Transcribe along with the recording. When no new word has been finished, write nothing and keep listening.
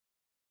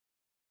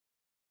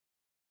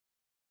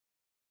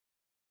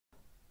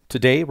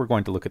Today we're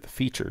going to look at the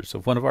features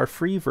of one of our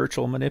free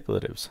virtual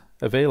manipulatives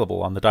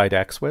available on the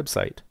Didax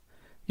website.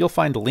 You'll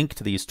find a link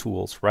to these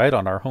tools right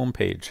on our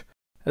homepage,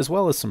 as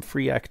well as some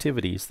free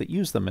activities that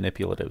use the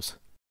manipulatives.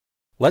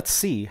 Let's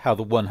see how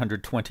the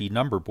 120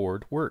 number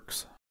board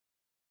works.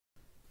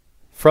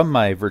 From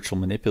my virtual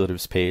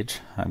manipulatives page,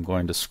 I'm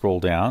going to scroll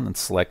down and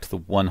select the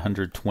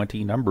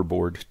 120 number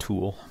board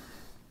tool.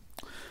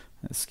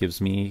 This gives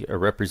me a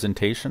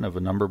representation of a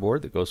number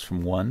board that goes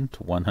from 1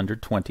 to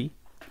 120.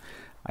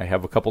 I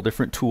have a couple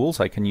different tools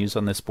I can use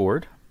on this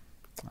board.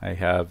 I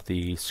have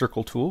the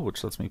circle tool,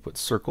 which lets me put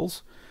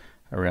circles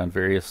around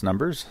various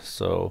numbers.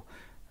 So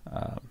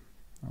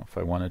if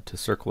I wanted to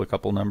circle a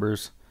couple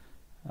numbers,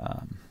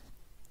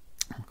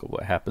 look at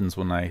what happens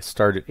when I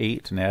start at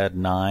 8 and add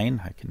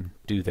 9. I can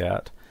do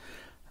that.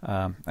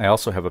 I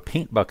also have a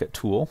paint bucket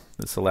tool.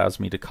 This allows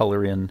me to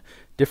color in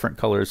different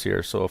colors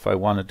here. So if I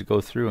wanted to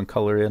go through and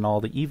color in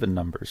all the even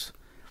numbers,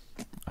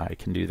 I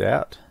can do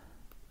that.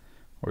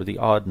 Or the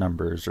odd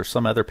numbers, or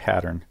some other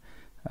pattern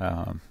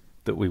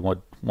that we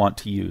would want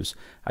to use.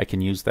 I can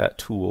use that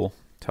tool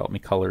to help me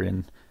color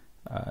in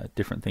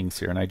different things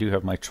here. And I do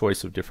have my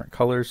choice of different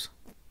colors.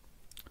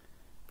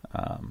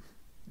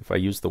 If I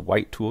use the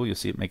white tool, you'll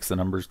see it makes the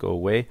numbers go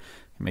away.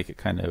 And make it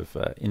kind of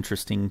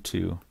interesting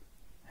to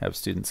have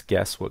students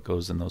guess what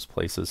goes in those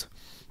places.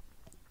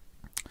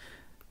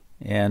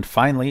 And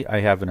finally,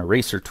 I have an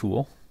eraser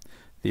tool.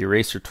 The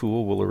eraser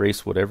tool will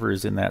erase whatever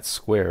is in that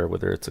square,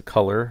 whether it's a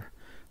color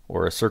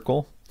or a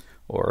circle,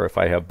 or if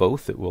I have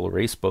both, it will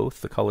erase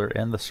both the color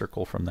and the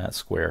circle from that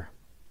square.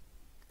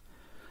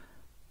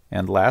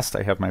 And last,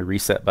 I have my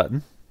reset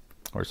button.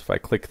 Of course, if I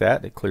click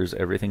that, it clears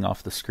everything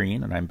off the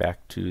screen, and I'm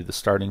back to the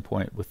starting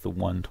point with the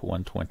 1 to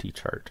 120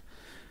 chart.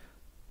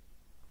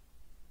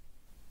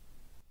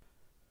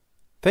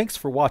 Thanks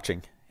for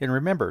watching, and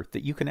remember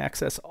that you can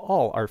access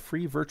all our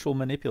free virtual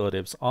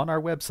manipulatives on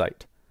our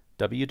website,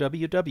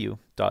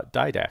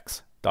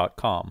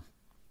 www.didax.com.